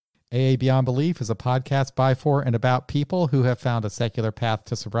AA Beyond Belief is a podcast by, for, and about people who have found a secular path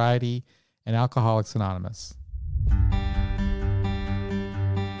to sobriety and Alcoholics Anonymous. I'm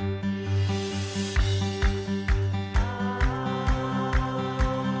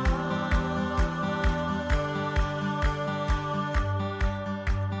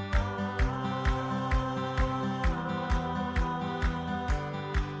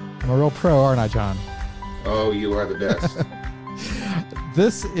a real pro, aren't I, John? Oh, you are the best.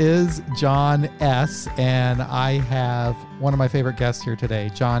 This is John S., and I have one of my favorite guests here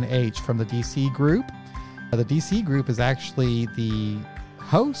today, John H. from the DC Group. The DC Group is actually the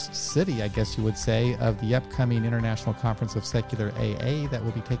host city, I guess you would say, of the upcoming International Conference of Secular AA that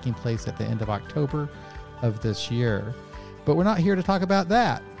will be taking place at the end of October of this year. But we're not here to talk about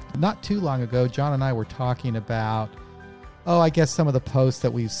that. Not too long ago, John and I were talking about I guess some of the posts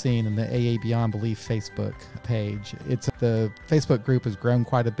that we've seen in the AA Beyond Belief Facebook page. The Facebook group has grown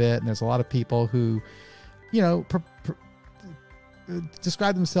quite a bit, and there's a lot of people who,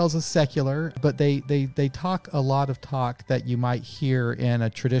 describe themselves as secular, but they talk a lot of talk that you might hear in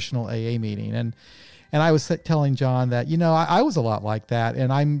a traditional AA meeting. And I was telling John that, I was a lot like that,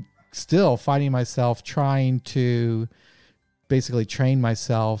 and I'm still finding myself trying to basically train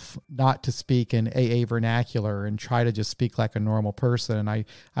myself not to speak in AA vernacular and try to just speak like a normal person. And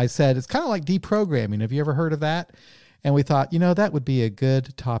I said, it's kind of like deprogramming. Have you ever heard of that? And we thought, that would be a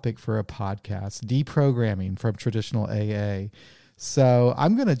good topic for a podcast, deprogramming from traditional AA. So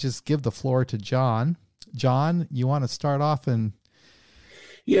I'm going to just give the floor to John. John, you want to start off and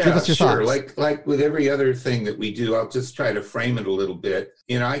give us your thoughts? Like with every other thing that we do, I'll just try to frame it a little bit.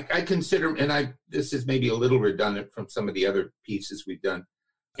 I consider, this is maybe a little redundant from some of the other pieces we've done.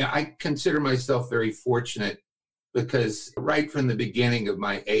 I consider myself very fortunate because right from the beginning of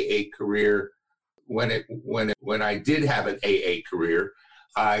my AA career, when I did have an AA career,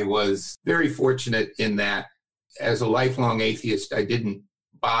 I was very fortunate in that as a lifelong atheist, I didn't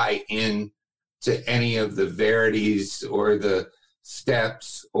buy in to any of the verities or the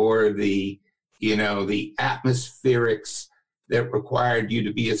steps or the atmospherics that required you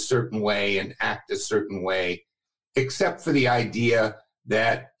to be a certain way and act a certain way, except for the idea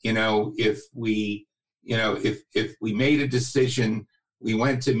that, if we made a decision, we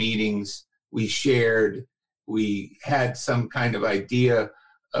went to meetings, we shared, we had some kind of idea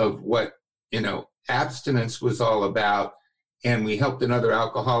of what, abstinence was all about, and we helped another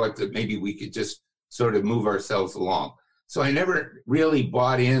alcoholic, that maybe we could just sort of move ourselves along. So I never really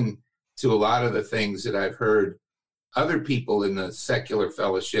bought in to a lot of the things that I've heard other people in the secular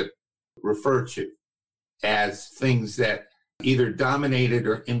fellowship refer to as things that either dominated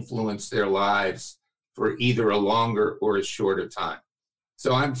or influenced their lives for either a longer or a shorter time.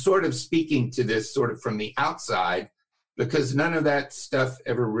 So I'm sort of speaking to this sort of from the outside because none of that stuff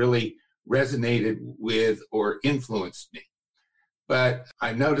ever really resonated with or influenced me. But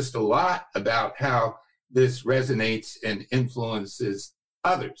I noticed a lot about how this resonates and influences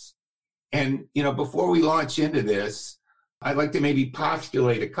others. And, before we launch into this, I'd like to maybe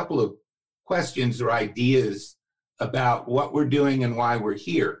postulate a couple of questions or ideas about what we're doing and why we're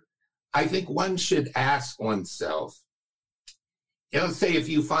here. I think one should ask oneself, let's say if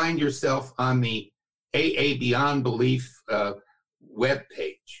you find yourself on the AA Beyond Belief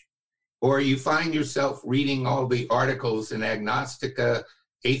webpage, or you find yourself reading all the articles in Agnostica,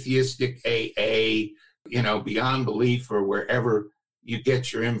 Atheistic AA, Beyond Belief, or wherever you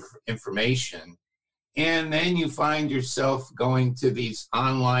get your information. And then you find yourself going to these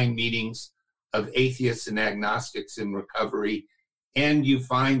online meetings of atheists and agnostics in recovery, and you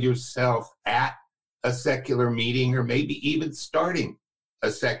find yourself at a secular meeting, or maybe even starting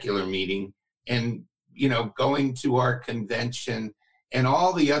a secular meeting, and, going to our convention and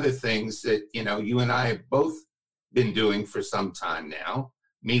all the other things that, you and I have both been doing for some time now,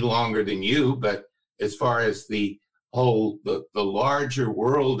 me longer than you, but as far as the larger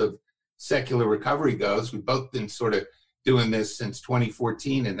world of secular recovery goes, we've both been sort of doing this since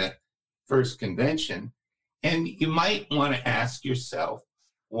 2014 in that first convention. And you might want to ask yourself,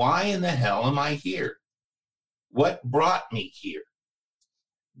 why in the hell am I here? What brought me here?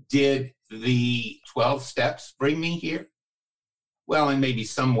 Did the 12 steps bring me here? Well, in maybe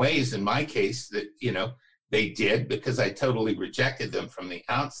some ways, in my case, that, they did, because I totally rejected them from the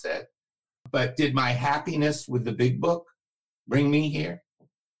outset. But did my happiness with the big book bring me here?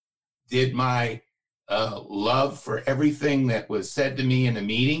 Did my love for everything that was said to me in a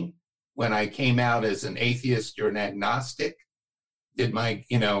meeting when I came out as an atheist or an agnostic, did my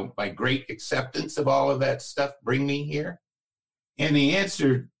great acceptance of all of that stuff bring me here? And the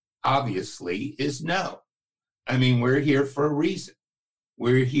answer, obviously, is no. I mean, we're here for a reason.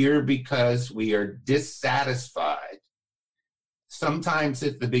 We're here because we are dissatisfied. Sometimes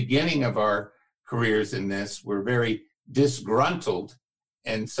at the beginning of our careers in this, we're very disgruntled,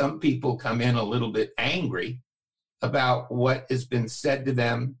 and some people come in a little bit angry about what has been said to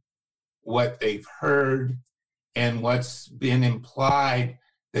them, what they've heard, and what's been implied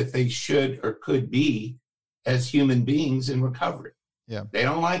that they should or could be as human beings in recovery. Yeah. They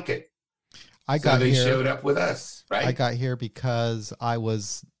don't like it. They showed up with us, right? I got here because I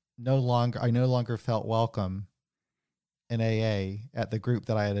no longer felt welcome in AA at the group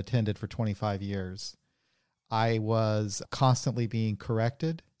that I had attended for 25 years. I was constantly being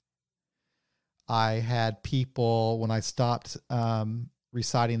corrected. I had people, when I stopped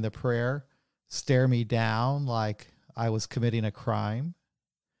reciting the prayer, stare me down like I was committing a crime.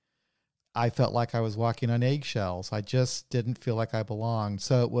 I felt like I was walking on eggshells. I just didn't feel like I belonged.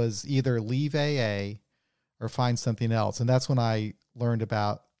 So it was either leave AA or find something else. And that's when I learned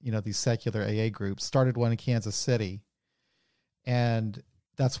about, these secular AA groups. Started one in Kansas City. And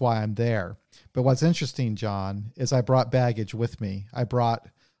that's why I'm there. But what's interesting, John, is I brought baggage with me. I brought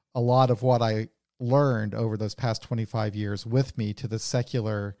a lot of what I learned over those past 25 years with me to the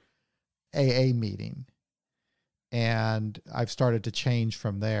secular AA meeting. And I've started to change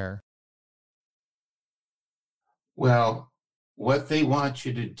from there. Well, what they want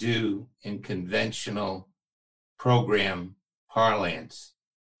you to do in conventional program parlance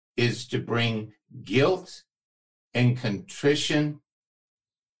is to bring guilt and contrition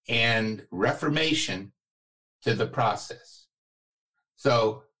and reformation to the process.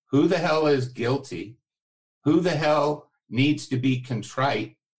 So who the hell is guilty? Who the hell needs to be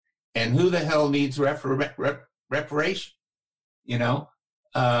contrite? And who the hell needs reparation?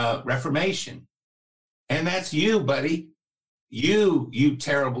 Reformation. And that's you, buddy. You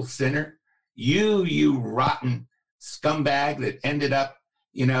terrible sinner. You rotten scumbag that ended up,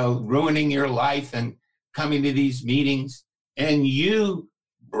 ruining your life and coming to these meetings. And you,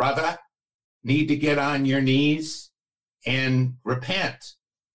 brother, need to get on your knees and repent.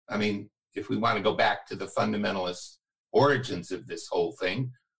 I mean, if we want to go back to the fundamentalist origins of this whole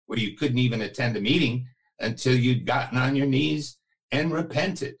thing, where you couldn't even attend a meeting until you'd gotten on your knees and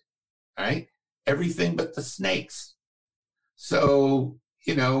repented, right? Everything but the snakes. So,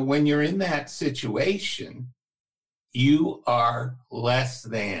 when you're in that situation, you are less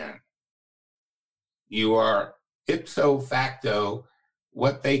than. You are ipso facto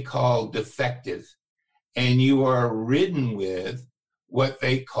what they call defective, and you are ridden with what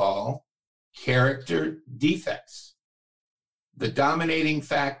they call character defects. The dominating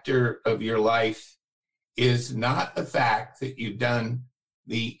factor of your life is not the fact that you've done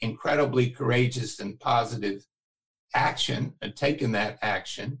the incredibly courageous and positive action and taken that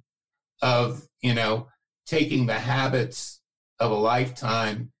action of, taking the habits of a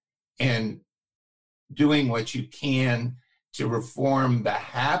lifetime and doing what you can to reform the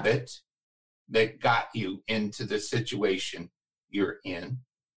habit that got you into the situation you're in.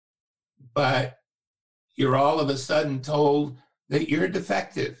 But you're all of a sudden told that you're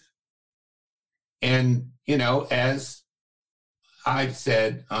defective. And, as I've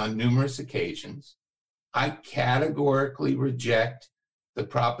said on numerous occasions, I categorically reject the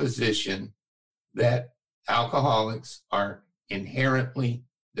proposition that alcoholics are inherently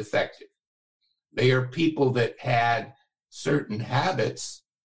defective. They are people that had certain habits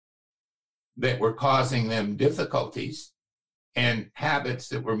that were causing them difficulties and habits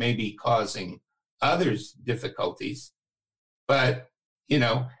that were maybe causing others difficulties. But,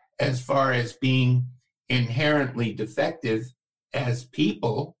 as far as being inherently defective as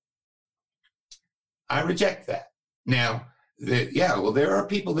people, I reject that. Now, there are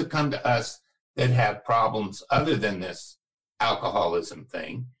people that come to us that have problems other than this alcoholism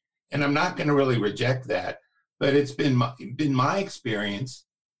thing. And I'm not going to really reject that, but it's been my experience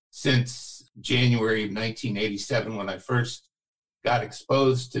since January of 1987, when I first got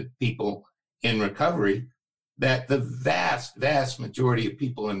exposed to people in recovery, that the vast, vast majority of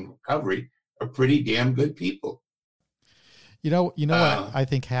people in recovery are pretty damn good people. What I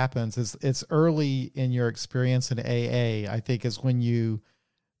think happens is it's early in your experience in AA, I think, is when you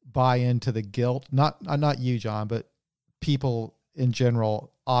buy into the guilt. Not you, John, but people in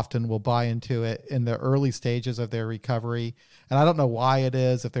general often will buy into it in the early stages of their recovery. And I don't know why it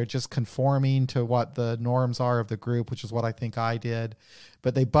is, if they're just conforming to what the norms are of the group, which is what I think I did.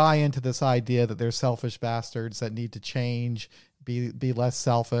 But they buy into this idea that they're selfish bastards that need to change, be less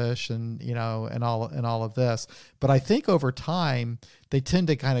selfish, and and all of this. But I think over time they tend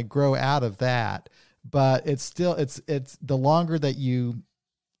to kind of grow out of that. But it's still it's the longer that you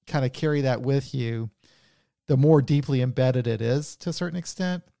kind of carry that with you, the more deeply embedded it is to a certain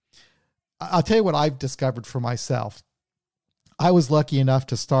extent. I'll tell you what I've discovered for myself. I was lucky enough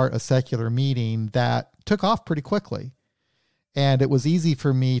to start a secular meeting that took off pretty quickly. And it was easy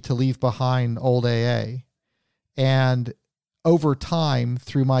for me to leave behind old AA. And over time,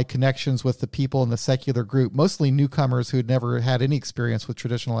 through my connections with the people in the secular group, mostly newcomers who had never had any experience with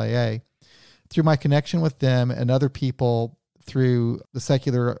traditional AA, through my connection with them and other people through the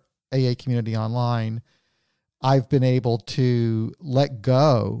secular AA community online, I've been able to let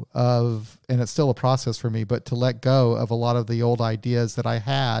go of, and it's still a process for me, but to let go of a lot of the old ideas that I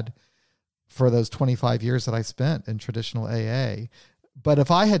had for those 25 years that I spent in traditional AA. But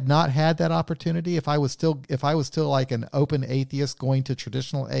if I had not had that opportunity, if I was still like an open atheist going to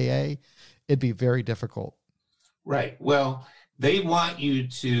traditional AA, it'd be very difficult. Right. Well, they want you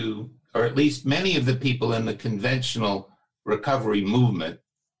to, or at least many of the people in the conventional recovery movement,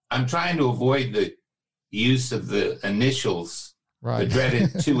 I'm trying to avoid the use of the initials, right, the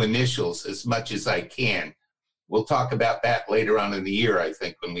dreaded two initials, as much as I can. We'll talk about that later on in the year, I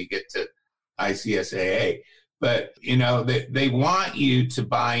think, when we get to ICSAA. But, you know, they want you to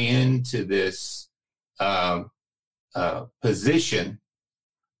buy into this position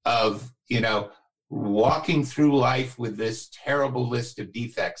of, you know, walking through life with this terrible list of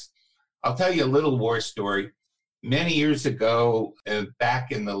defects. I'll tell you a little war story. Many years ago,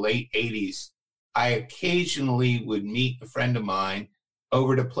 back in the late 80s, I occasionally would meet a friend of mine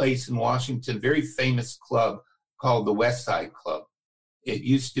over at a place in Washington, a very famous club called the West Side Club. It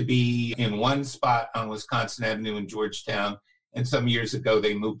used to be in one spot on Wisconsin Avenue in Georgetown, and some years ago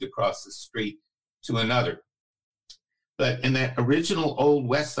they moved across the street to another. But in that original old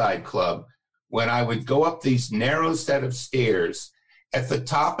West Side Club, when I would go up these narrow set of stairs, at the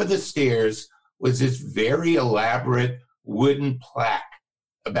top of the stairs was this very elaborate wooden plaque,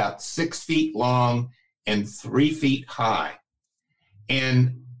 about 6 feet long and 3 feet high.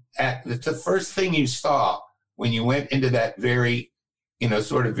 And it's the first thing you saw when you went into that very, you know,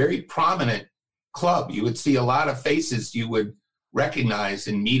 sort of very prominent club. You would see a lot of faces you would recognize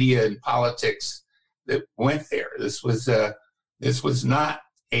in media and politics that went there. This was not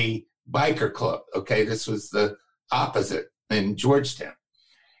a biker club, okay? This was the opposite in Georgetown.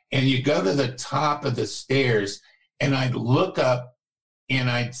 And you go to the top of the stairs, and I'd look up and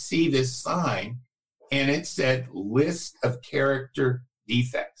I'd see this sign, and it said list of character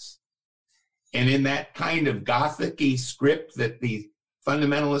defects. And in that kind of Gothic-y script that the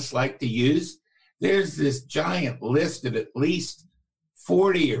fundamentalists like to use, there's this giant list of at least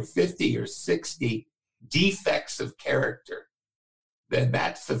 40 or 50 or 60 defects of character.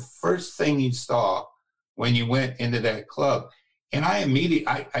 That's the first thing you saw when you went into that club. And I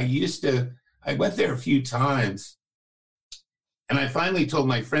went there a few times, and I finally told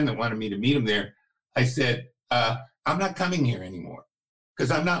my friend that wanted me to meet him there, I said, I'm not coming here anymore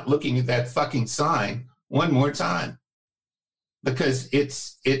because I'm not looking at that fucking sign one more time, because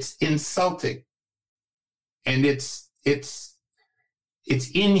it's insulting and it's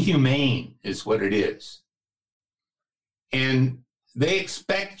inhumane is what it is. And they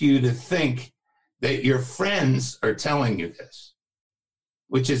expect you to think that your friends are telling you this,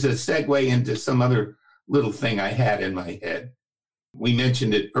 which is a segue into some other little thing I had in my head. We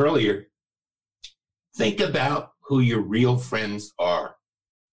mentioned it earlier. Think about who your real friends are.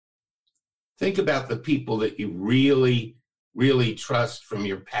 Think about the people that you really, really trust from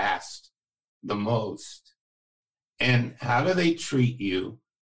your past the most. And how do they treat you?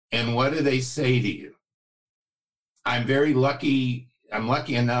 And what do they say to you? I'm lucky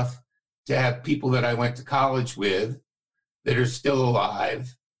enough to have people that I went to college with that are still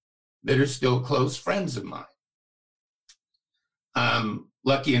alive, that are still close friends of mine. I'm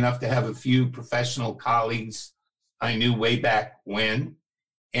lucky enough to have a few professional colleagues I knew way back when.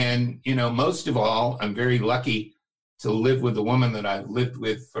 And, you know, most of all, I'm very lucky to live with a woman that I've lived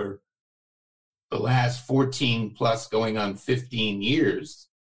with for the last 14 plus going on 15 years.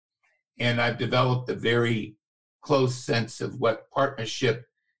 And I've developed a very close sense of what partnership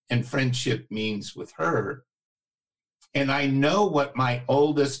and friendship means with her. And I know what my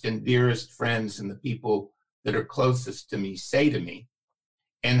oldest and dearest friends and the people that are closest to me say to me,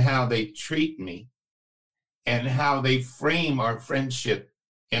 and how they treat me, and how they frame our friendship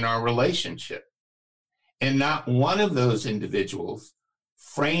and our relationship. And not one of those individuals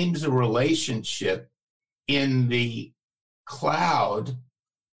frames a relationship in the cloud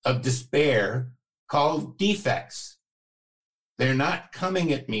of despair called defects. They're not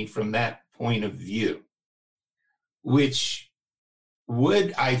coming at me from that point of view, which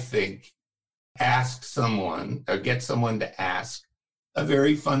would, I think, ask someone or get someone to ask a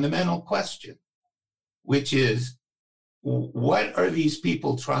very fundamental question. which is, what are these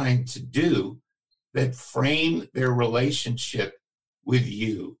people trying to do that frame their relationship with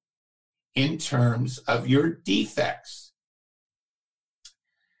you in terms of your defects?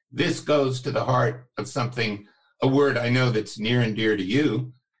 This goes to the heart of something, a word I know that's near and dear to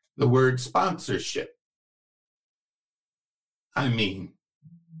you, the word sponsorship. I mean,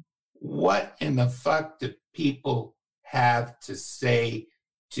 what in the fuck do people have to say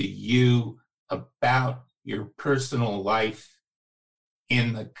to you about your personal life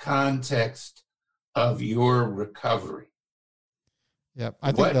in the context of your recovery? Yep.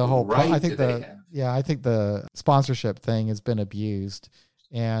 I think I think the sponsorship thing has been abused.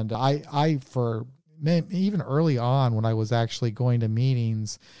 And even early on when I was actually going to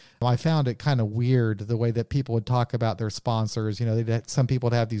meetings, I found it kind of weird the way that people would talk about their sponsors. You know, some people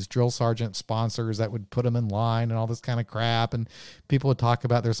would have these drill sergeant sponsors that would put them in line and all this kind of crap. And people would talk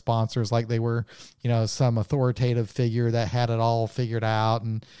about their sponsors like they were, you know, some authoritative figure that had it all figured out.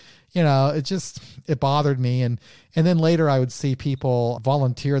 And, you know, it bothered me. And then later I would see people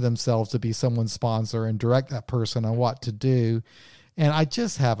volunteer themselves to be someone's sponsor and direct that person on what to do. And I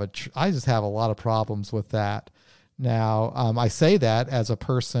just have a lot of problems with that. Now, I say that as a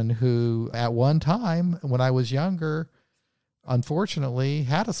person who at one time when I was younger, unfortunately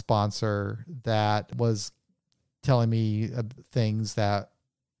had a sponsor that was telling me things that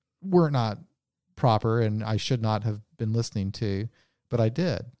were not proper and I should not have been listening to, but I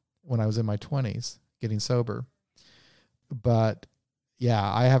did when I was in my 20s getting sober. But yeah,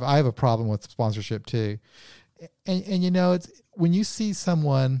 I have a problem with sponsorship too. And you know, it's when you see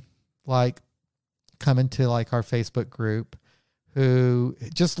someone like come into like our Facebook group who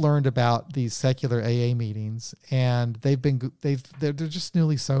just learned about these secular AA meetings and they're just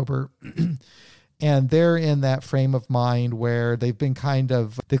newly sober and they're in that frame of mind where they've kind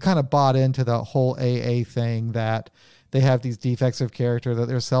of bought into the whole AA thing, that they have these defects of character, that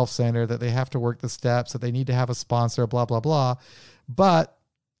they're self-centered, that they have to work the steps, that they need to have a sponsor, blah, blah, blah. But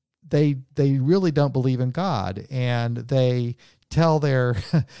they really don't believe in God, and they tell their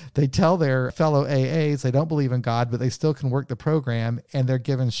fellow AAs they don't believe in God, but they still can work the program, and they're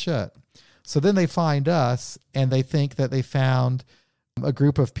given shit. So then they find us, and they think that they found a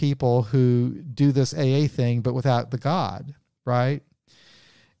group of people who do this AA thing, but without the God, right?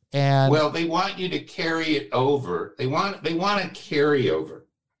 And well, they want you to carry it over. They want to carry over.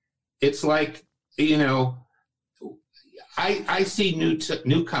 It's like, you know, I see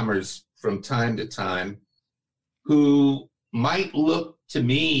newcomers from time to time who might look to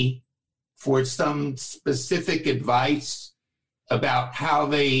me for some specific advice about how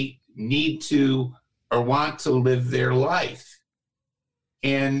they need to or want to live their life.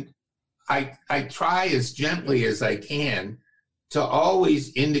 And I try as gently as I can to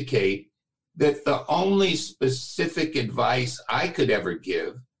always indicate that the only specific advice I could ever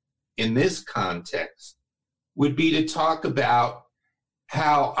give in this context would be to talk about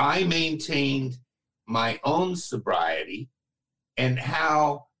how I maintained my own sobriety and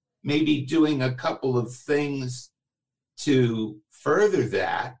how maybe doing a couple of things to further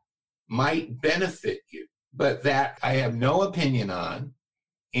that might benefit you, but that I have no opinion on,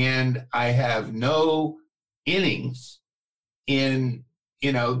 and I have no innings in,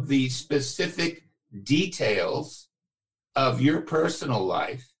 you know, the specific details of your personal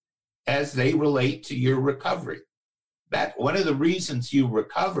life as they relate to your recovery. That one of the reasons you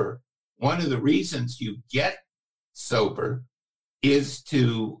recover, one of the reasons you get sober, is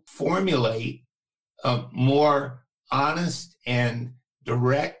to formulate a more honest and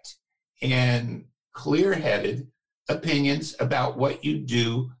direct and clear-headed opinions about what you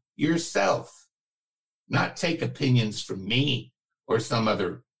do yourself. Not take opinions from me or some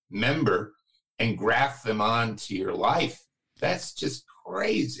other member and graft them onto your life. That's just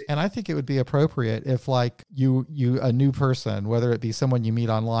crazy. And I think it would be appropriate if, like, you a new person, whether it be someone you meet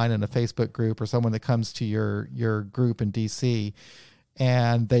online in a Facebook group or someone that comes to your group in DC,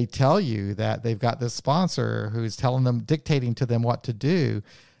 and they tell you that they've got this sponsor who's telling them, dictating to them what to do.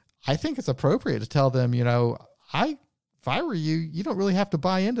 I think it's appropriate to tell them, you know, if I were you, you don't really have to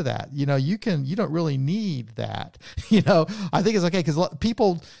buy into that. You know, you don't really need that. You know, I think it's okay because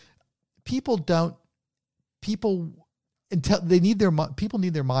people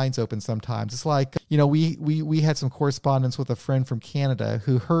need their minds open sometimes. It's like, you know, we had some correspondence with a friend from Canada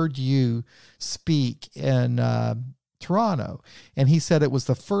who heard you speak in Toronto, and he said it was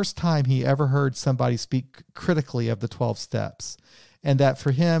the first time he ever heard somebody speak critically of the 12 steps, and that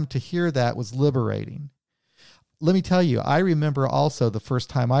for him to hear that was liberating. Let me tell you, I remember also the first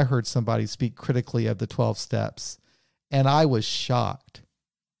time I heard somebody speak critically of the 12 steps, and I was shocked.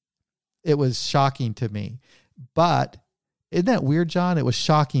 it was shocking to me. But isn't that weird, John? It was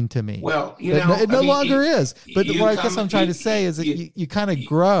shocking to me. Well, it no longer is. But what I guess I'm trying to say is that you kind of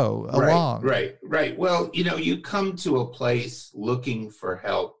grow along. Right. Well, you come to a place looking for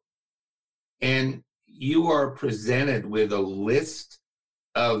help, and you are presented with a list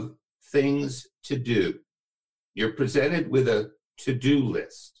of things to do. You're presented with a to-do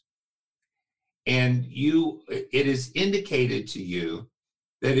list. And it is indicated to you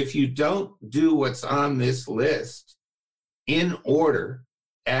that if you don't do what's on this list in order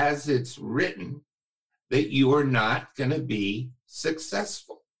as it's written, that you are not going to be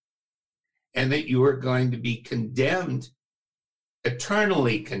successful, and that you are going to be condemned,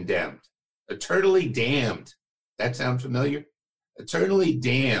 eternally damned. That sound familiar? Eternally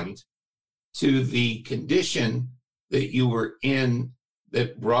damned to the condition that you were in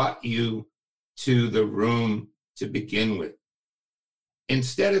that brought you to the room to begin with.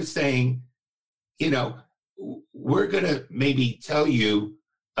 Instead of saying, we're going to maybe tell you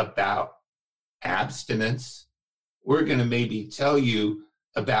about abstinence. We're going to maybe tell you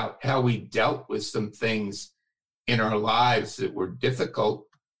about how we dealt with some things in our lives that were difficult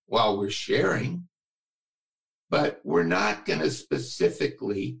while we're sharing, but we're not going to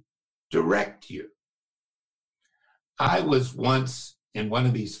specifically direct you. I was once in one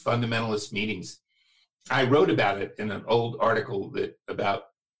of these fundamentalist meetings. I wrote about it in an old article about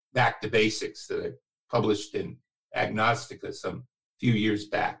Back to Basics that I published in Agnostica some few years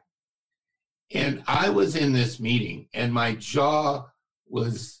back. And I was in this meeting, and my jaw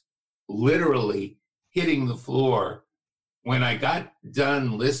was literally hitting the floor when I got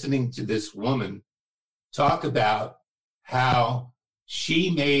done listening to this woman talk about how she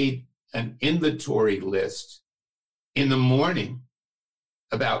made an inventory list in the morning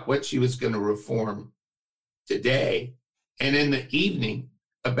about what she was going to reform today, and in the evening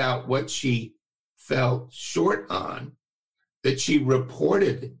about what she fell short on, that she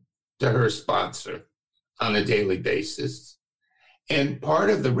reported to her sponsor on a daily basis. And part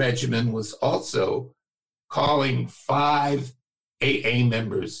of the regimen was also calling 5 AA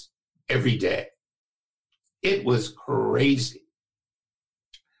members every day. It was crazy.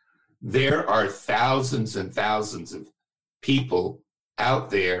 There are thousands and thousands of people out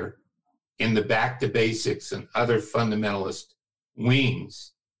there in the Back to Basics and other fundamentalist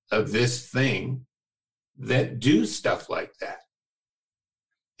wings of this thing that do stuff like that.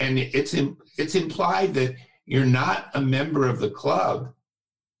 And it's implied that you're not a member of the club.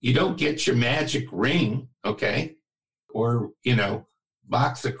 You don't get your magic ring, okay? Or,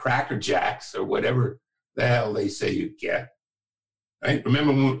 box of Cracker Jacks or whatever the hell they say you get. Right?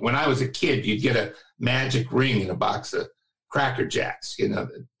 Remember when I was a kid, you'd get a magic ring in a box of Cracker Jacks,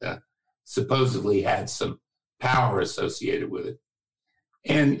 that supposedly had some power associated with it.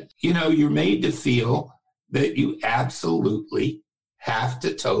 And, you're made to feel that you absolutely have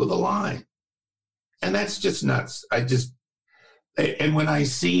to toe the line. And that's just nuts. And when I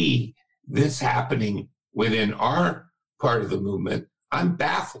see this happening within our part of the movement, I'm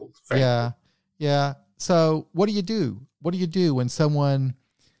baffled, frankly. Yeah. So what do you do? What do you do when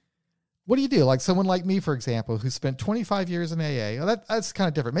like someone like me, for example, who spent 25 years in AA? Well, that's kind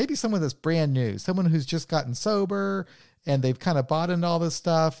of different. Maybe someone that's brand new, someone who's just gotten sober and they've kind of bought into all this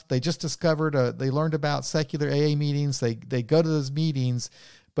stuff. They just discovered, they learned about secular AA meetings. They go to those meetings,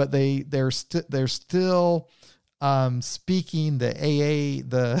 but they're still speaking the AA,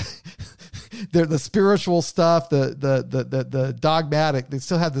 the spiritual stuff, the dogmatic. They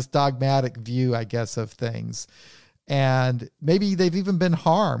still have this dogmatic view, I guess, of things. And maybe they've even been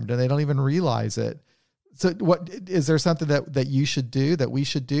harmed and they don't even realize it. So what is there something that you should do, that we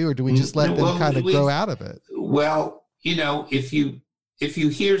should do, or do we just let them kind of grow out of it? Well, if you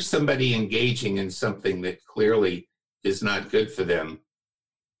hear somebody engaging in something that clearly is not good for them,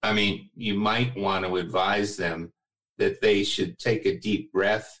 I mean, you might want to advise them that they should take a deep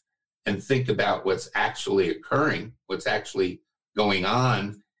breath and think about what's actually occurring, what's actually going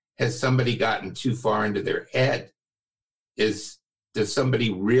on. Has somebody gotten too far into their head? Does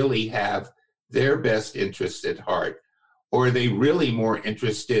somebody really have their best interest at heart? Or are they really more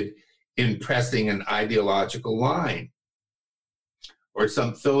interested in pressing an ideological line or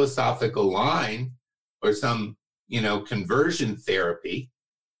some philosophical line or some, conversion therapy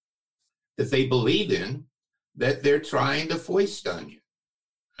that they believe in that they're trying to foist on you,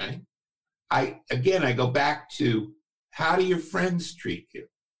 right? I go back to, how do your friends treat you?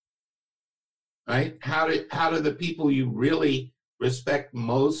 Right? How do the people you really respect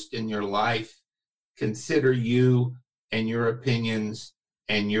most in your life consider you and your opinions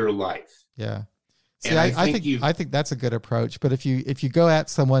and your life? Yeah. See, I think that's a good approach. But if you go at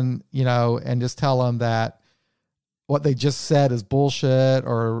someone, and just tell them that what they just said is bullshit,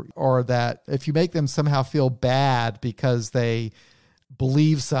 or that if you make them somehow feel bad because they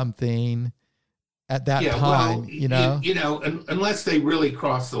believe something at that time, unless they really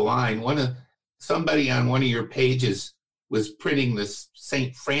cross the line. Somebody on one of your pages was printing this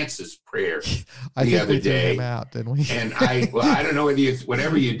St. Francis prayer the other day. Him out, didn't we? And I don't know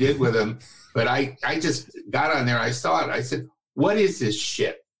whatever you did with him, but I just got on there. I saw it. I said, "What is this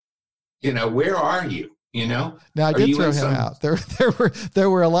shit? Where are you?" Now I did throw him out. There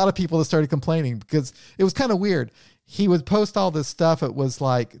were a lot of people that started complaining because it was kind of weird. He would post all this stuff. It was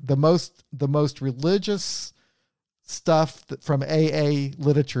like the most religious stuff from AA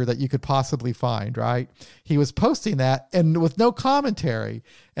literature that you could possibly find, right? He was posting that and with no commentary,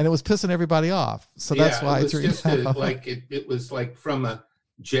 and it was pissing everybody off. So that's why it was like from a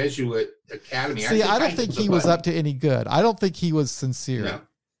Jesuit academy. See, I don't think he was up to any good. I don't think he was sincere.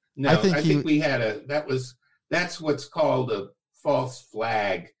 No, I think we had that's what's called a false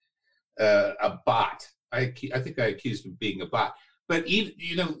flag, a bot. I think I accused him of being a bot, but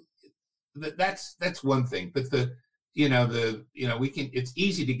that's one thing. But it's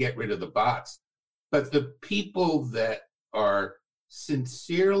easy to get rid of the bots, but the people that are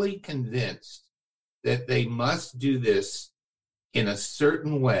sincerely convinced that they must do this in a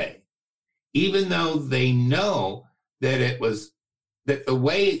certain way, even though they know that that the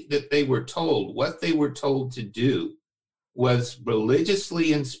way that they were told, what they were told to do was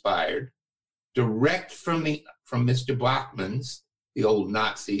religiously inspired, direct from Mr. Blackman's, the old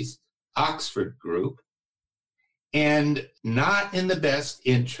Nazis, Oxford group, and not in the best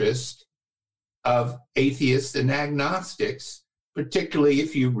interest of atheists and agnostics, particularly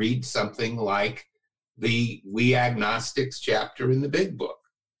if you read something like the We Agnostics chapter in the Big Book.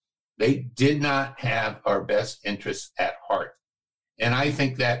 They did not have our best interests at heart. And I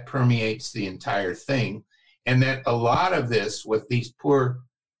think that permeates the entire thing, and that a lot of this, what these poor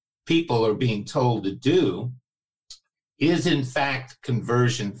people are being told to do, is in fact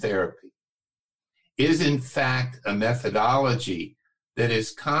conversion therapy, is in fact a methodology that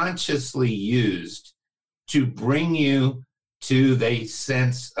is consciously used to bring you to the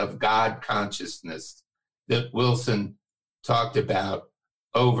sense of God consciousness that Wilson talked about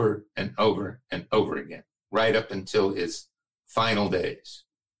over and over and over again, right up until his final days.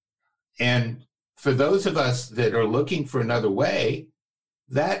 And for those of us that are looking for another way,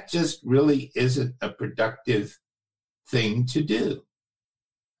 that just really isn't a productive thing to do.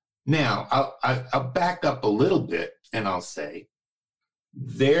 Now, I'll back up a little bit and I'll say,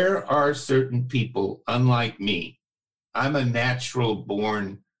 there are certain people, unlike me, I'm a natural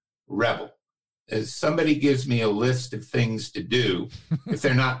born rebel. As somebody gives me a list of things to do, if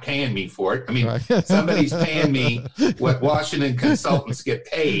they're not paying me for it, I mean, right. Somebody's paying me what Washington consultants get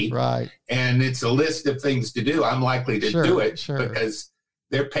paid, right? And it's a list of things to do. I'm likely to do it because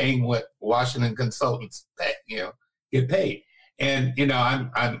they're paying what Washington consultants pay, get paid. And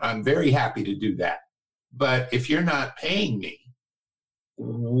I'm very happy to do that. But if you're not paying me,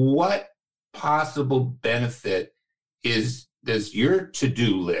 what possible benefit does your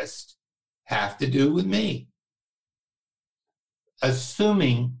to-do list have to do with me?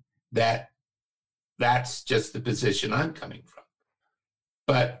 Assuming that that's just the position I'm coming from.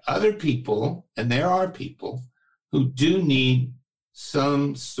 But other people, and there are people who do need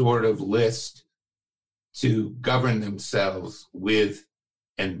some sort of list to govern themselves with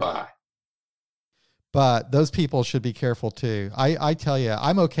and by. But those people should be careful too. I tell you,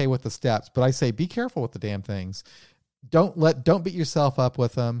 I'm okay with the steps, but I say be careful with the damn things. Don't beat yourself up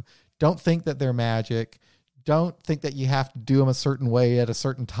with them. Don't think that they're magic. Don't think that you have to do them a certain way at a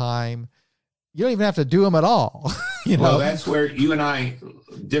certain time. You don't even have to do them at all. Well, that's where you and I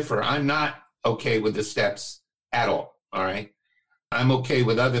differ. I'm not okay with the steps at all. All right. I'm okay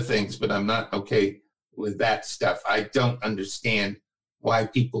with other things, but I'm not okay with that stuff. I don't understand why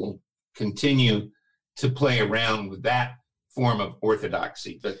people continue to play around with that form of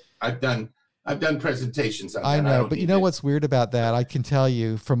orthodoxy. But I've done presentations on that. I know, but you know what's weird about that? I can tell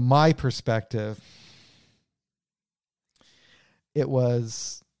you from my perspective, it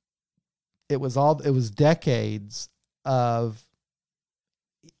was decades of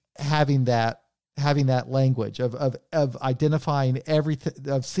having that language of identifying everything,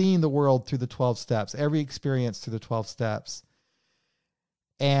 of seeing the world through the 12 steps, every experience through the 12 steps.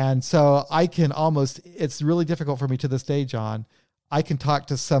 And so it's really difficult for me to this day, John. I can talk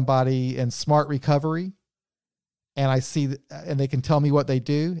to somebody in Smart Recovery and and they can tell me what they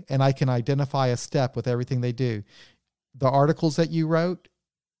do, and I can identify a step with everything they do. The articles that you wrote,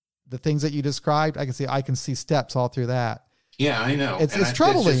 the things that you described, I can see steps all through that. Yeah, I know. It's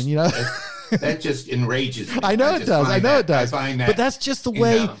troubling, just, you know. That just enrages me. I know it does. I find that, but that's just the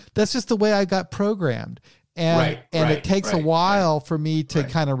way. That's just the way I got programmed, and it takes a while for me to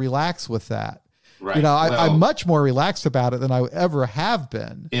kind of relax with that. Right. You know, I'm much more relaxed about it than I ever have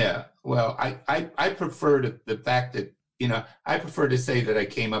been. Yeah. Well, I prefer the fact that, you know, I prefer to say that I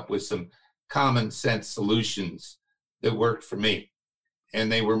came up with some common sense solutions that worked for me,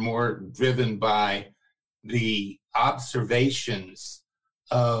 and they were more driven by the observations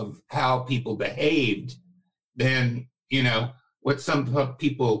of how people behaved than, you know, what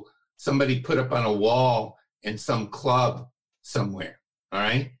somebody put up on a wall in some club somewhere. All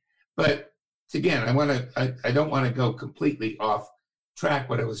right. But again, I don't want to go completely off track.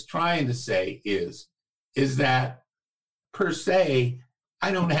 What I was trying to say is that per se,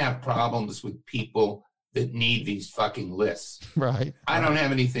 I don't have problems with people that need these fucking lists. Right. I don't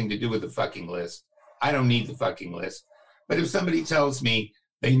have anything to do with the fucking list. I don't need the fucking list. But if somebody tells me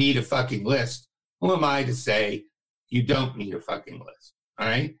they need a fucking list, who am I to say you don't need a fucking list? All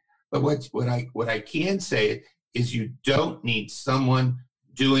right. But what I can say is you don't need someone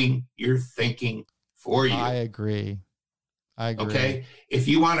doing your thinking for you. I agree. Okay. If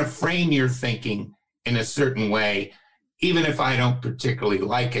you want to frame your thinking in a certain way, even if I don't particularly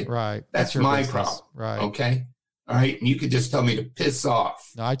like it, right, that's my problem. Right. Okay. All right. And you could just tell me to piss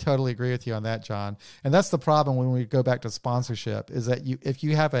off. No, I totally agree with you on that, John. And that's the problem when we go back to sponsorship, is that if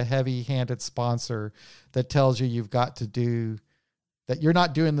you have a heavy-handed sponsor that tells you you've got to do that, you're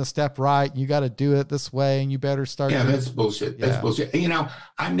not doing the step right, you got to do it this way, and you better start. Yeah, that's bullshit. That's bullshit. You know,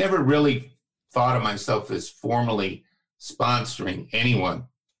 I've never really thought of myself as formally sponsoring anyone,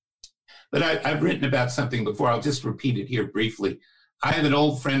 but I've written about something before. I'll just repeat it here briefly. I have an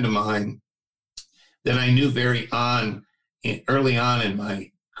old friend of mine that I knew early on in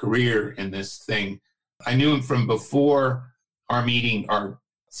my career in this thing. I knew him from before our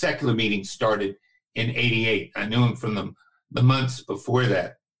secular meeting started in '88. I knew him from the months before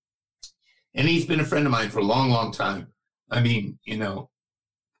that. And he's been a friend of mine for a long, long time. I mean, you know,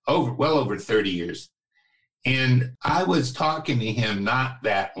 well over 30 years. And I was talking to him not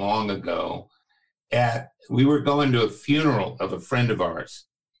that long ago we were going to a funeral of a friend of ours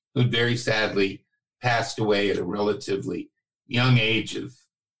who very sadly passed away at a relatively young age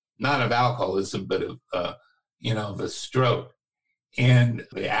not of alcoholism, but of a stroke and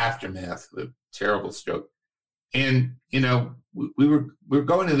the aftermath of a terrible stroke. And, you know, we're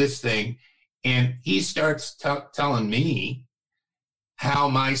going to this thing, and he starts telling me how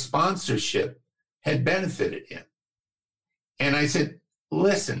my sponsorship had benefited him. And I said,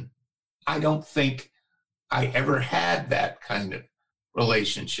 listen, I don't think I ever had that kind of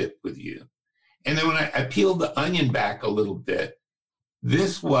relationship with you. And then when I peeled the onion back a little bit,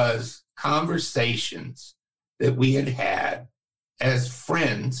 this was conversations that we had had as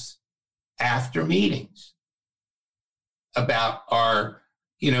friends after meetings about our,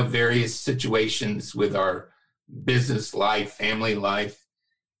 you know, various situations with our business life, family life,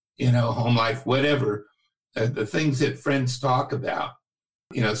 you know, home life, whatever, the things that friends talk about,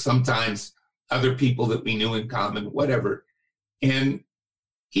 you know, sometimes other people that we knew in common, whatever. And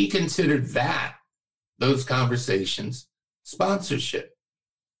he considered those conversations sponsorship.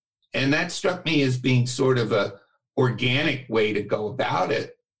 And that struck me as being sort of a organic way to go about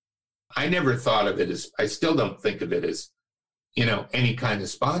it. I never thought of it I still don't think of it as, you know, any kind of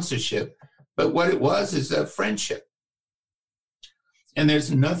sponsorship, but what it was is a friendship. And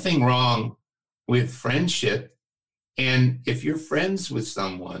there's nothing wrong with friendship. And if you're friends with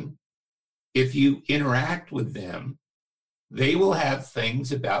someone, if you interact with them, they will have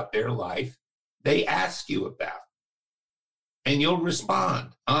things about their life they ask you about. And you'll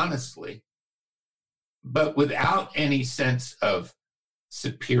respond honestly, but without any sense of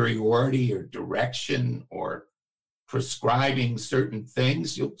superiority or direction or prescribing certain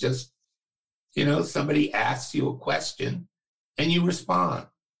things. You'll just, you know, somebody asks you a question and you respond.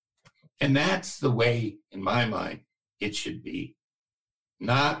 And that's the way, in my mind, it should be.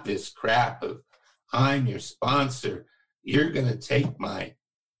 Not this crap of, I'm your sponsor, you're going to take my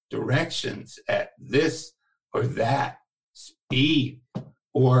directions at this or that speed.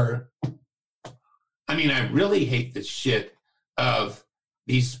 Or, I mean, I really hate the shit of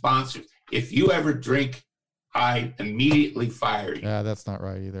these sponsors. If you ever drink, I immediately fire you. Yeah, that's not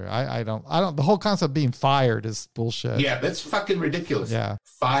right either. I don't, the whole concept of being fired is bullshit. Yeah, that's fucking ridiculous. Yeah.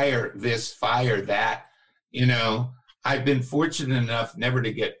 Fire this, fire that. You know, I've been fortunate enough never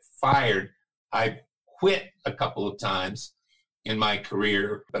to get fired. I've quit a couple of times in my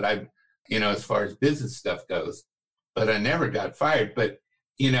career, but I've, you know, as far as business stuff goes, but I never got fired. But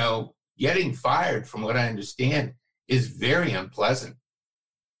getting fired, from what I understand, is very unpleasant.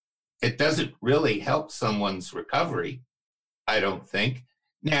 It doesn't really help someone's recovery, I don't think.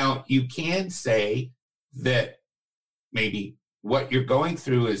 Now, you can say that maybe what you're going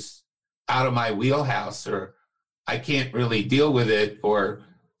through is out of my wheelhouse, or I can't really deal with it, or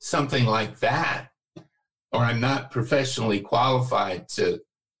something like that, or I'm not professionally qualified to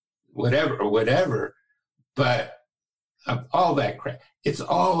whatever. But all that crap, it's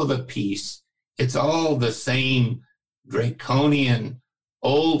all of a piece. It's all the same draconian,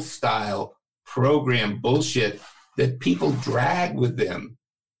 old style program bullshit that people drag with them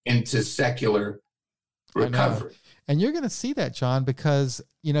into secular recovery. And you're going to see that, John, because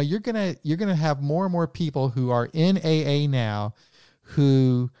you're going to have more and more people who are in AA now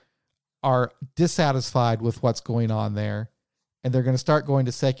who are dissatisfied with what's going on there, and they're going to start going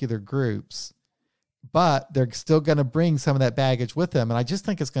to secular groups, but they're still going to bring some of that baggage with them. And I just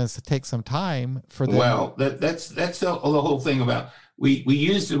think it's going to take some time for them. Well, that's the whole thing about, we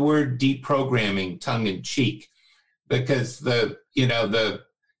use the word deprogramming tongue in cheek, because what a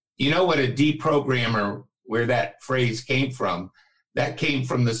deprogrammer, where that phrase came from, that came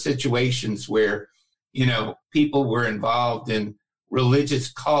from the situations where, people were involved in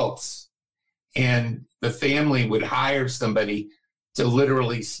religious cults, and the family would hire somebody to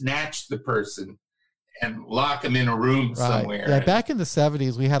literally snatch the person and lock them in a room somewhere. Yeah, back in the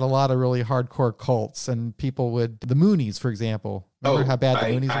 70s, we had a lot of really hardcore cults, and people the Moonies, for example. Remember how bad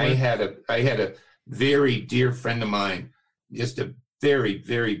the Moonies were? I had a very dear friend of mine, just a very,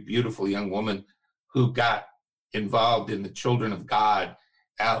 very beautiful young woman, who got involved in the Children of God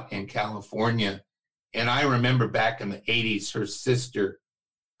out in California. And I remember back in the 80s, her sister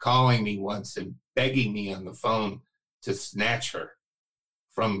calling me once and begging me on the phone to snatch her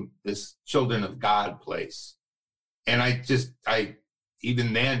from this Children of God place. And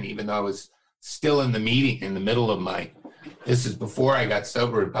even then, even though I was still in the meeting, in the middle of this is before I got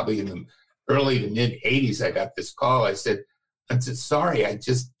sober, and probably in the early to mid 80s, I got this call. I said, sorry, I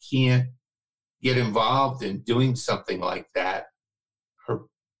just can't get involved in doing something like that. Her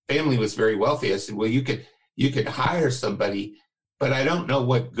family was very wealthy. I said, well, you could hire somebody, but I don't know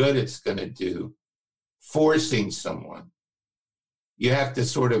what good it's going to do forcing someone. You have to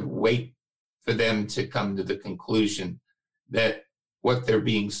sort of wait for them to come to the conclusion that what they're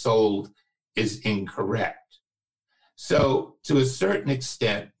being sold is incorrect. So to a certain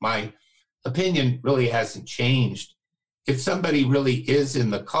extent, my opinion really hasn't changed. If somebody really is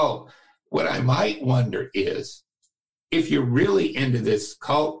in the cult, what I might wonder is, if you're really into this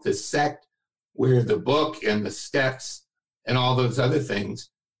cult, this sect, where the book and the steps and all those other things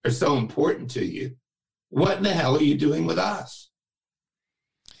are so important to you, what in the hell are you doing with us?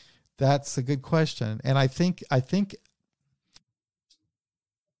 That's a good question. And I think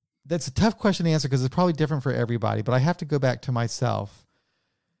that's a tough question to answer, because it's probably different for everybody, but I have to go back to myself,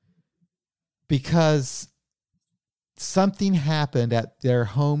 because something happened at their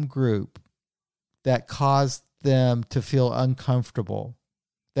home group that caused them to feel uncomfortable,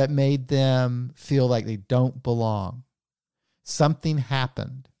 that made them feel like they don't belong. Something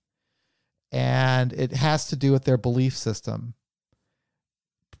happened, and it has to do with their belief system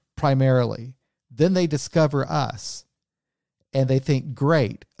primarily. Then they discover us, and they think,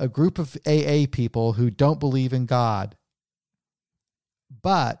 great, a group of AA people who don't believe in God,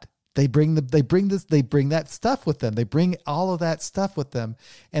 but they bring that stuff with them. They bring all of that stuff with them.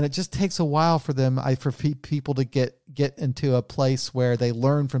 And it just takes a while for them, for people to get into a place where they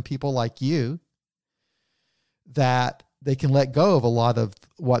learn from people like you that they can let go of a lot of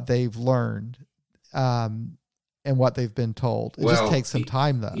what they've learned, and what they've been told. It just takes some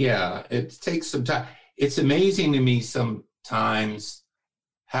time, though. Yeah, it takes some time. It's amazing to me sometimes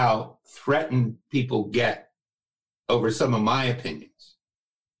how threatened people get over some of my opinions,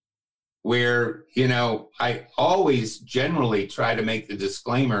 where, I always generally try to make the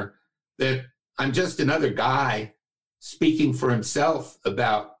disclaimer that I'm just another guy speaking for himself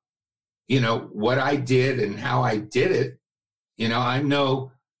about, what I did and how I did it. I'm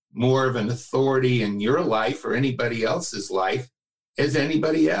no more of an authority in your life or anybody else's life as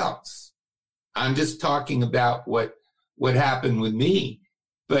anybody else. I'm just talking about what happened with me.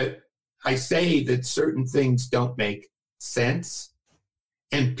 But I say that certain things don't make sense,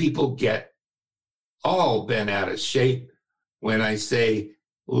 and people get all bent out of shape when I say,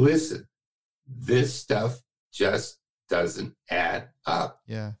 listen, this stuff just doesn't add up.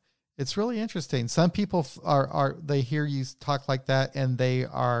 Yeah. It's really interesting. Some people they hear you talk like that, and they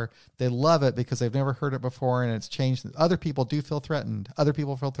love it because they've never heard it before, and it's changed. Other people do feel threatened. Other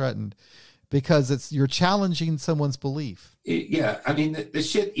people feel threatened, because you're challenging someone's belief. Yeah, I mean, the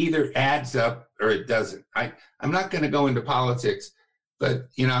shit either adds up or it doesn't. I'm not going to go into politics, but,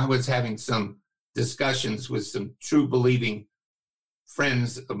 I was having some discussions with some true believing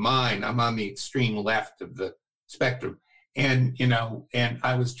friends of mine. I'm on the extreme left of the spectrum. And, and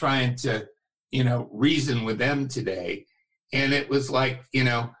I was trying to, reason with them today. And it was like,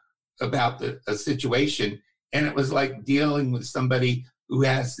 about a situation. And it was like dealing with somebody who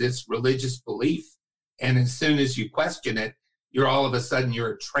has this religious belief. And as soon as you question it, you're all of a sudden,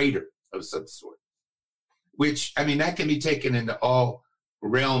 you're a traitor of some sort, which, I mean, that can be taken into all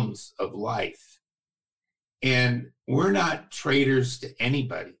realms of life. And we're not traitors to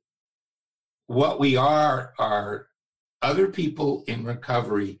anybody. What we are other people in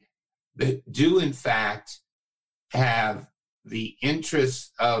recovery that do, in fact, have the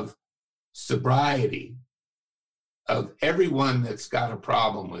interests of sobriety of everyone that's got a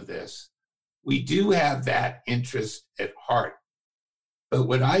problem with this. We do have that interest at heart. But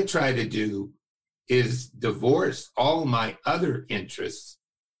what I try to do is divorce all my other interests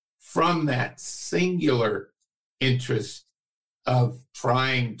from that singular interest of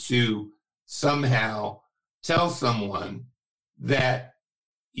trying to somehow tell someone that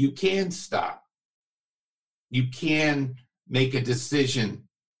you can stop. You can make a decision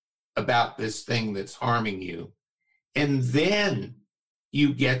about this thing that's harming you. And then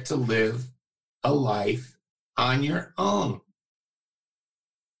you get to live a life on your own.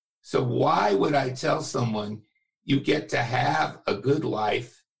 So why would I tell someone you get to have a good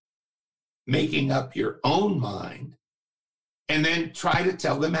life making up your own mind and then try to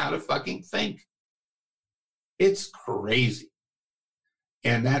tell them how to fucking think? It's crazy.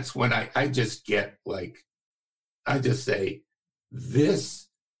 And that's when I just get like, I just say, this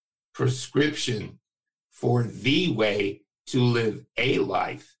prescription for the way to live a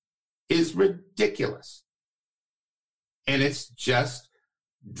life is ridiculous. And it's just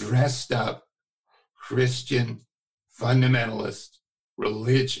dressed up Christian fundamentalist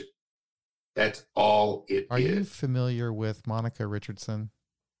religion. That's all it is. Are you familiar with Monica Richardson?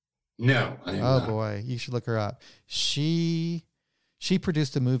 No, I am not. Boy, you should look her up. She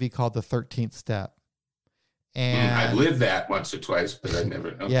produced a movie called The 13th Step. And I've lived that once or twice, but I never.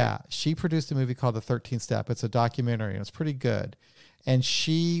 Okay. Yeah, she produced a movie called The 13th Step. It's a documentary, and it's pretty good. And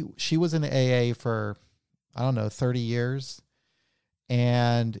she was in AA for, 30 years.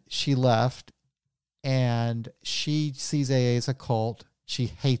 And she left, and she sees AA as a cult. She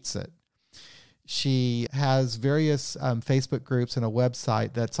hates it. She has various Facebook groups and a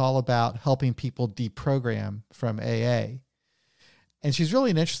website that's all about helping people deprogram from AA. And she's really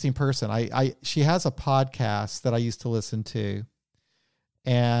an interesting person. She has a podcast that I used to listen to.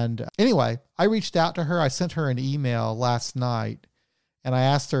 And anyway, I reached out to her. I sent her an email last night, and I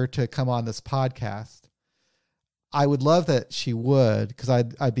asked her to come on this podcast. I would love that she would, because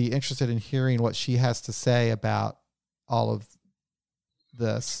I'd be interested in hearing what she has to say about all of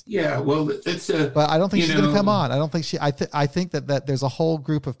this. Yeah, well, but I don't think she's going to come on. I don't think I think that there's a whole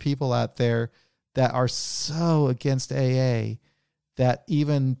group of people out there that are so against AA that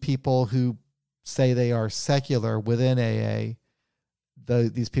even people who say they are secular within AA,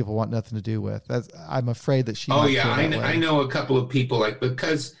 these people want nothing to do with. I'm afraid that she. Oh yeah, I know a couple of people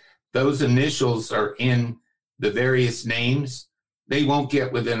because those initials are in the various names. They won't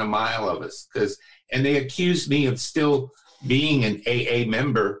get within a mile of us and they accuse me of still being an AA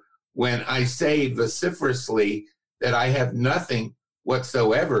member when I say vociferously that I have nothing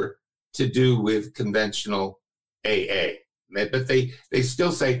whatsoever to do with conventional AA. But they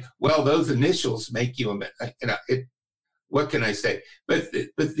still say, well, those initials make you what can I say? But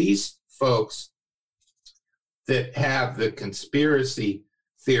these folks that have the conspiracy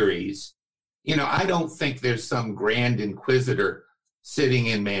theories, I don't think there's some grand inquisitor sitting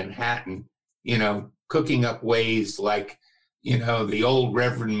in Manhattan, cooking up ways like, the old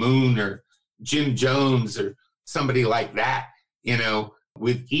Reverend Moon or Jim Jones or somebody like that,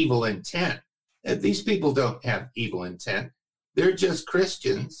 with evil intent. These people don't have evil intent. They're just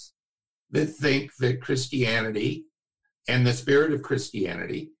Christians that think that Christianity and the spirit of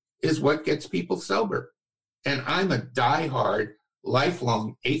Christianity is what gets people sober. And I'm a diehard,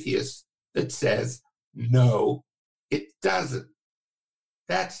 lifelong atheist that says, no, it doesn't.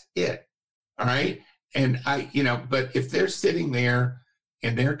 That's it. All right. And but if they're sitting there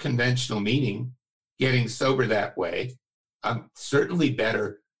in their conventional meeting, getting sober that way, I'm certainly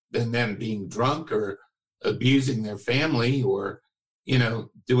better than them being drunk or abusing their family or,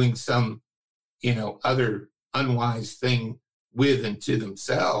 doing some, other unwise thing with and to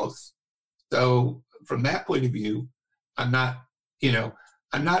themselves. So from that point of view, I'm not,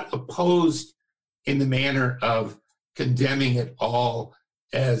 I'm not opposed in the manner of condemning it all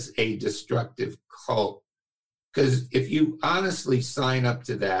as a destructive cult. Because if you honestly sign up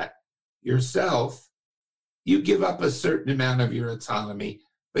to that yourself, you give up a certain amount of your autonomy,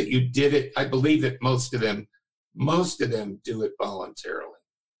 but you did it. I believe that most of them do it voluntarily.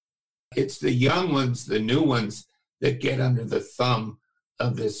 It's the young ones, the new ones, that get under the thumb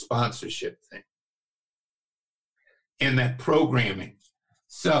of this sponsorship thing and that programming.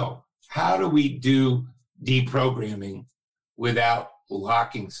 So how do we do deprogramming without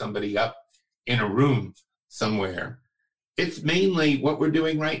locking somebody up in a room somewhere? It's mainly what we're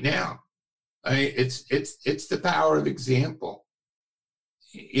doing right now. It's the power of example.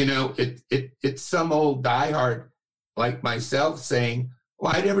 You know, it's some old diehard like myself saying,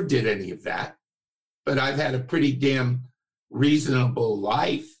 well, I never did any of that, but I've had a pretty damn reasonable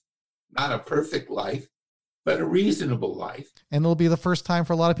life, not a perfect life, but a reasonable life. And it'll be the first time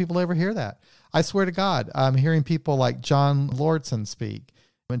for a lot of people to ever hear that. I swear to God, I'm hearing people like John Lordson speak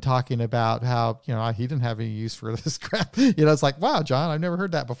and talking about how, you know, he didn't have any use for this crap. You know, it's like, wow, John, I've never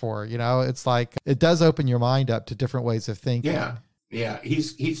heard that before. You know, it's like, it does open your mind up to different ways of thinking. Yeah.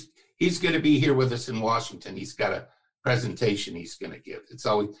 He's going to be here with us in Washington. He's got a presentation he's going to give. It's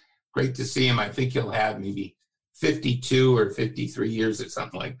always great to see him. I think he'll have maybe 52 or 53 years or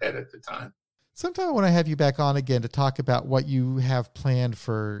something like that at the time. Sometime I want to have you back on again to talk about what you have planned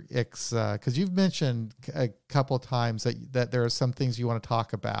for ICSA, because you've mentioned a couple of times that there are some things you want to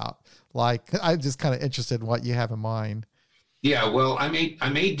talk about. Like, I'm just kind of interested in what you have in mind. Yeah, well, I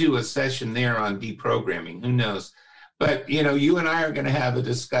may do a session there on deprogramming. Who knows? But, you know, you and I are going to have a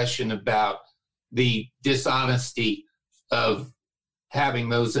discussion about the dishonesty of having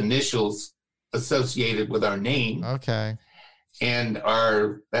those initials associated with our name. Okay. And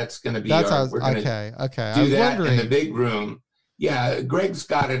that's going to be we're going to do that in the big room. Yeah, Greg's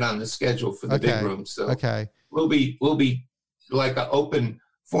got it on the schedule for the big room. So we'll be like an open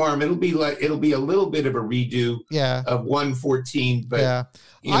forum. It'll be a little bit of a redo of 114, but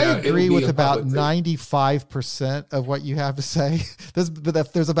I agree with about 95% of what you have to say.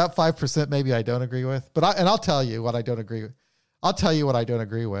 There's about 5% maybe I don't agree with, but I'll tell you what I don't agree with. I'll tell you what I don't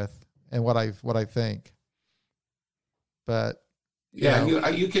agree with and what I think. But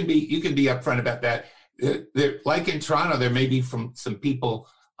you can be upfront about that. Like in Toronto, there may be some people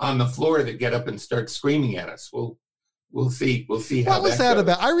on the floor that get up and start screaming at us. We'll see how. What was that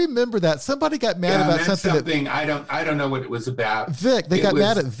about? I remember that somebody got mad about something. I don't know what it was about. Vic, they got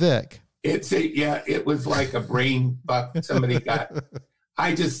mad at Vic. It was like a brain buck. Somebody got.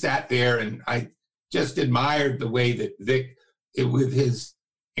 I just sat there and I just admired the way that Vic, with his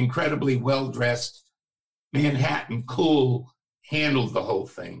incredibly well-dressed Manhattan cool, handled the whole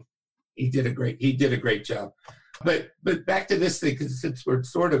thing. He did a great job. But back to this thing, because since we're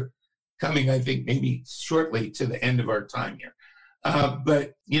sort of coming, I think maybe shortly to the end of our time here.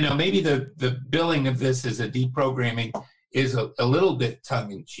 But you know, maybe the billing of this as a deprogramming is a little bit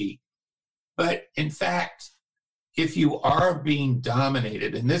tongue in cheek. But in fact, if you are being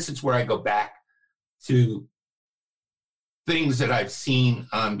dominated, and this is where I go back to things that I've seen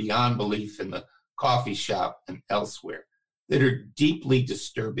on Beyond Belief in the coffee shop and elsewhere that are deeply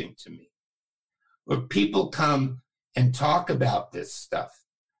disturbing to me, where people come and talk about this stuff,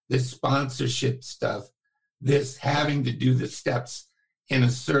 this sponsorship stuff, this having to do the steps in a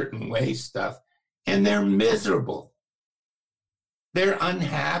certain way stuff, and they're miserable. They're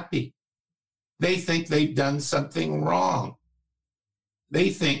unhappy. They think they've done something wrong. They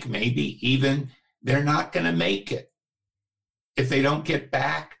think maybe even they're not going to make it if they don't get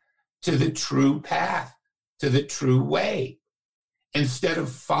back to the true path, to the true way. Instead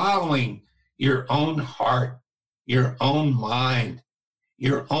of following your own heart, your own mind,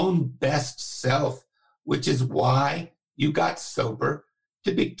 your own best self, which is why you got sober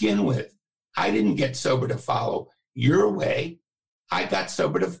to begin with. I didn't get sober to follow your way. I got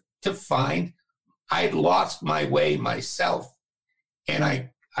sober to find I'd lost my way myself. And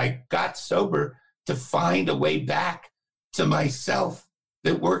I got sober to find a way back to myself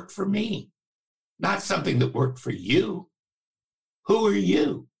that worked for me, not something that worked for you. Who are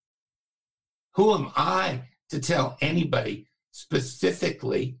you? Who am I to tell anybody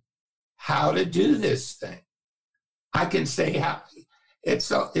specifically how to do this thing? I can say how. It's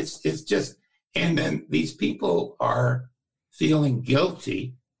just, and then these people are feeling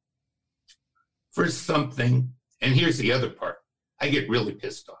guilty for something. And here's the other part. I get really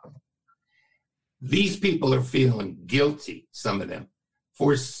pissed off. These people are feeling guilty, some of them,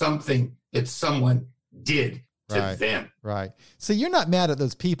 for something that someone did to them. Right. So you're not mad at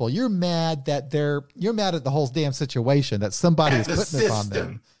those people. You're mad that you're mad at the whole damn situation that somebody is putting this on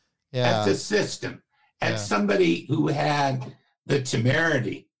them. Yeah. At the system. At somebody who had the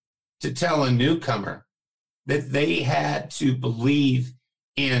temerity to tell a newcomer that they had to believe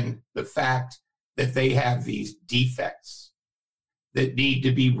in the fact that they have these defects that need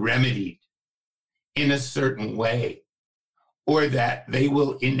to be remedied in a certain way, or that they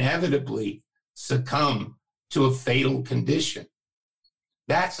will inevitably succumb to a fatal condition.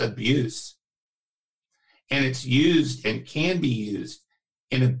 That's abuse. And it's used and can be used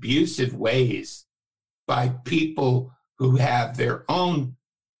in abusive ways by people who have their own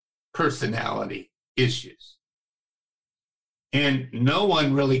personality issues. And no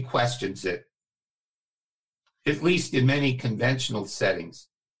one really questions it, at least in many conventional settings.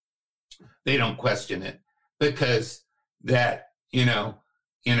 They don't question it because that,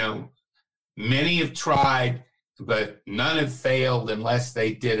 many have tried, but none have failed unless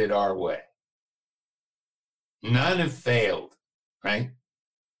they did it our way. None have failed, right?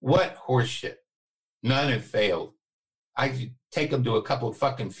 What horseshit. None have failed. I take them to a couple of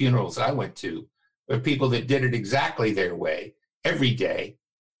fucking funerals I went to where people that did it exactly their way every day,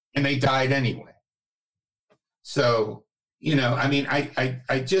 and they died anyway. So,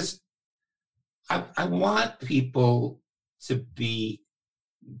 I want people to be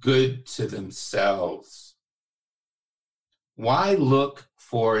good to themselves. Why look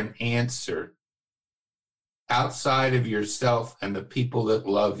for an answer outside of yourself and the people that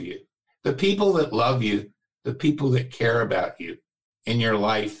love you? The people that love you, the people that care about you in your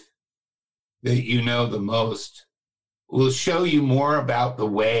life, that you know the most, will show you more about the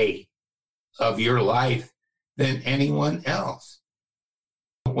way of your life than anyone else.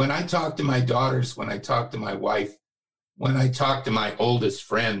 When I talk to my daughters, when I talk to my wife, when I talk to my oldest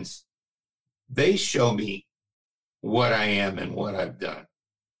friends, they show me what I am and what I've done.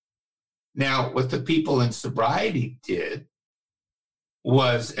 Now, what the people in sobriety did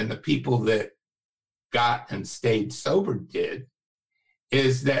was, and the people that got and stayed sober did,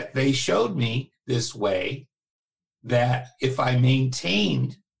 is that they showed me this way that if I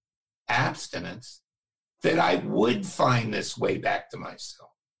maintained abstinence, that I would find this way back to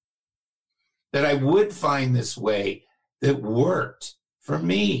myself, that I would find this way that worked for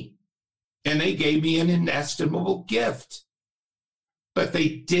me. And they gave me an inestimable gift, but they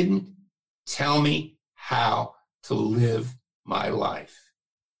didn't tell me how to live my life.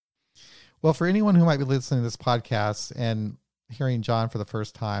 Well, for anyone who might be listening to this podcast and hearing John for the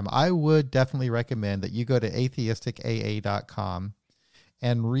first time, I would definitely recommend that you go to atheisticaa.com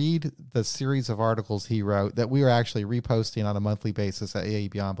and read the series of articles he wrote that we are actually reposting on a monthly basis at AA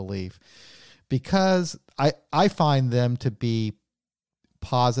Beyond Belief, because I find them to be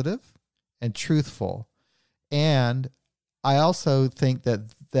positive and truthful. And I also think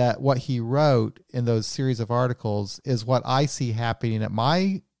that what he wrote in those series of articles is what I see happening at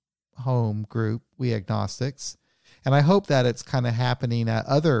my home group, We Agnostics. And I hope that it's kind of happening at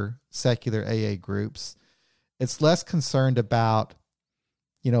other secular AA groups. It's less concerned about,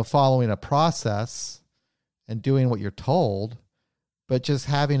 following a process and doing what you're told, but just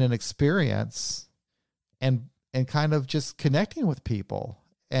having an experience and kind of just connecting with people.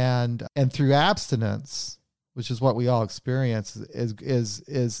 And through abstinence, which is what we all experience,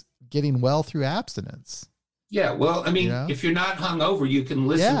 is getting well through abstinence. Yeah, well, if you're not hungover, you can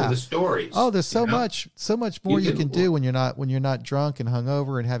listen to the stories. Oh, there's so much more you can do when you're not drunk and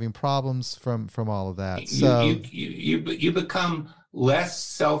hungover and having problems from all of that. So you become less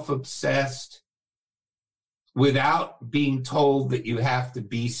self-obsessed without being told that you have to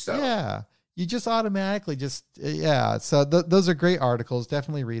be so. Yeah. You just automatically So those are great articles.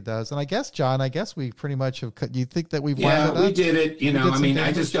 Definitely read those. And I guess, John, we pretty much have, you think that we've wound it up? We did it.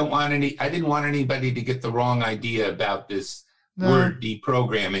 I just don't want I didn't want anybody to get the wrong idea about this word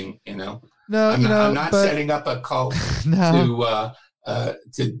deprogramming, No, I'm not setting up a cult to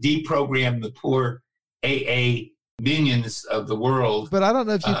deprogram the poor AA minions of the world. But I don't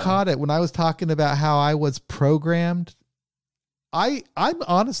know if you caught it when I was talking about how I was programmed. I'm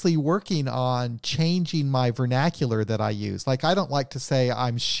honestly working on changing my vernacular that I use. Like, I don't like to say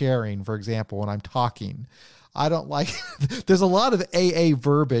I'm sharing, for example, when I'm talking. I don't like, there's a lot of AA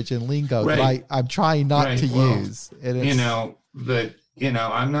verbiage and lingo that I'm trying not to use. I'm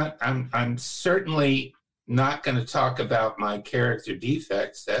certainly not going to talk about my character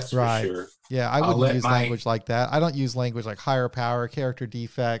defects. That's for sure. Yeah, I wouldn't use language like that. I don't use language like higher power, character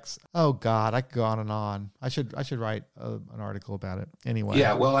defects. Oh God, I could go on and on. I should write an article about it anyway.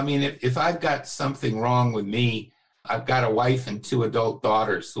 Yeah, well, if I've got something wrong with me, I've got a wife and 2 adult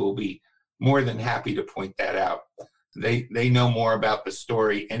daughters who will be more than happy to point that out. They know more about the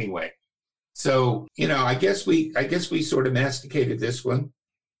story anyway. So, I guess we sort of masticated this one,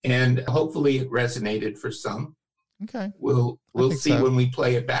 and hopefully it resonated for some. Okay. We'll see so. When we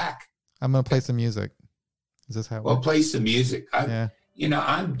play it back. I'm going to play some music. Is this how it works? Play some music.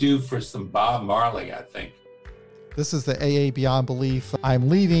 I'm due for some Bob Marley, I think. This is the AA Beyond Belief I'm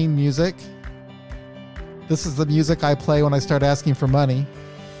Leaving music. This is the music I play when I start asking for money.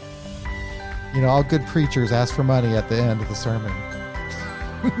 All good preachers ask for money at the end of the sermon.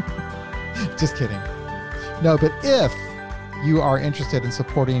 Just kidding. No, but if you are interested in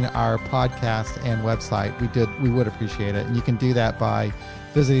supporting our podcast and website, we would appreciate it. And you can do that by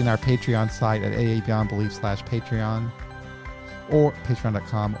visiting our Patreon site at aabeyondbelief.com/Patreon or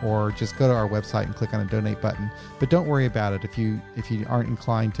patreon.com, or just go to our website and click on the donate button. But don't worry about it. If you aren't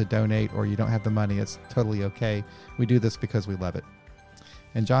inclined to donate or you don't have the money, it's totally okay. We do this because we love it.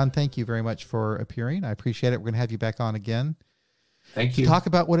 And John, thank you very much for appearing. I appreciate it. We're going to have you back on again. Thank you. Talk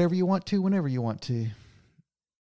about whatever you want to, whenever you want to.